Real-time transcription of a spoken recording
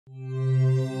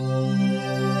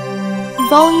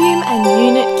Volume and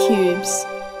unit cubes.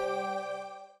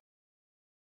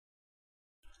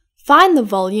 Find the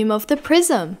volume of the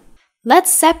prism.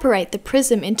 Let's separate the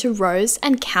prism into rows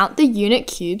and count the unit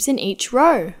cubes in each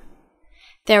row.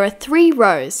 There are 3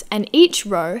 rows and each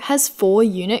row has 4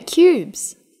 unit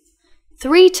cubes.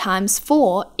 3 times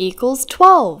 4 equals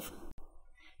 12.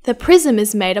 The prism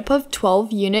is made up of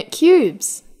 12 unit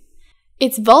cubes.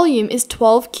 Its volume is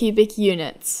 12 cubic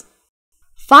units.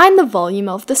 Find the volume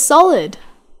of the solid.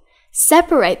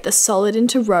 Separate the solid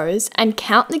into rows and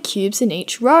count the cubes in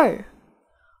each row.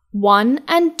 1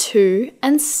 and 2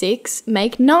 and 6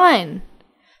 make 9.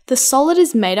 The solid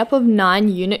is made up of 9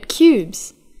 unit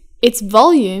cubes. Its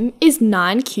volume is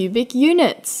 9 cubic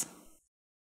units.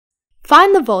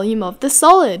 Find the volume of the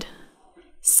solid.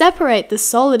 Separate the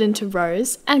solid into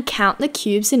rows and count the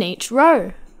cubes in each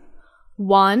row.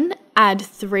 1, add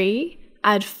 3,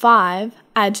 add 5,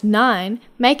 add 9,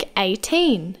 make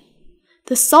 18.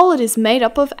 The solid is made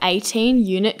up of 18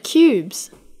 unit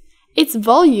cubes. Its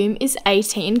volume is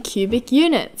 18 cubic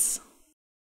units.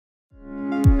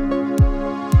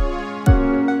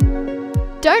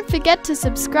 Don't forget to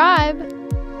subscribe.